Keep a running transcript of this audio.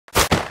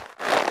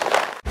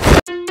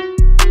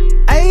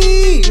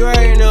You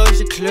already know it's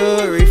the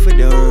club, ready for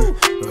done.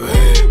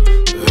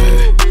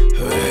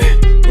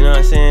 You know what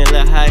I'm saying?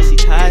 Like how she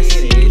ties,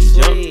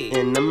 jump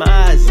in the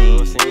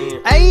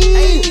Mozzie.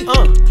 Ayy,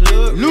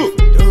 look,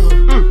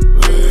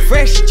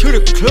 fresh to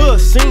the club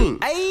scene.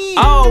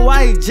 All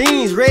white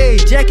jeans,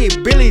 red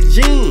jacket, Billie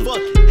Jean.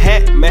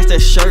 Hat match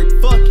the shirt,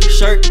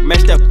 shirt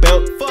match the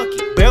belt,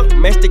 belt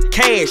match the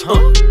cash,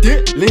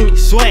 Lean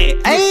swag.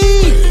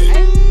 Ayy,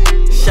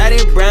 shot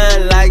it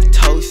brown like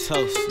toast.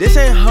 This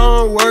ain't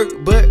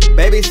homework, but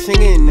baby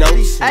singing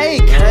notes. Ayy,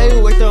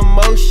 came with the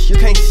most, you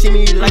can't see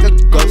me like a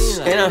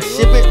ghost. And I'm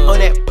sipping on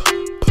that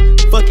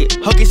fuck it,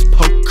 hocus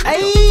pocus.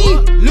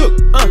 Ayy, look,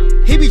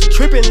 he be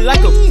tripping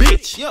like a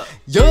bitch.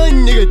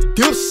 Young nigga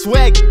dip,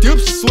 swag dip,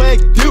 swag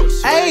dip.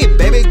 Ayy,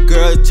 baby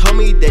girl told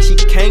me that she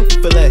can't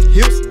feel her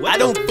hips. I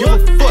don't give a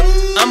fuck,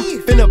 I'm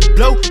finna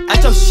blow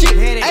out your shit.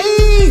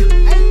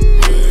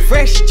 Ayy,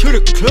 fresh to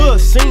the club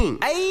scene.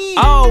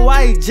 All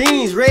white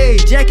jeans, red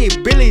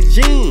jacket, Billie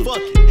Jean.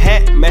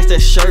 Hat match the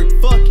shirt,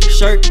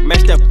 shirt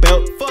match the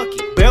belt,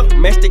 belt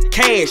match the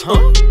cash,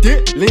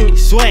 Lean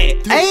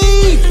swag.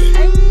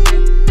 Ayy.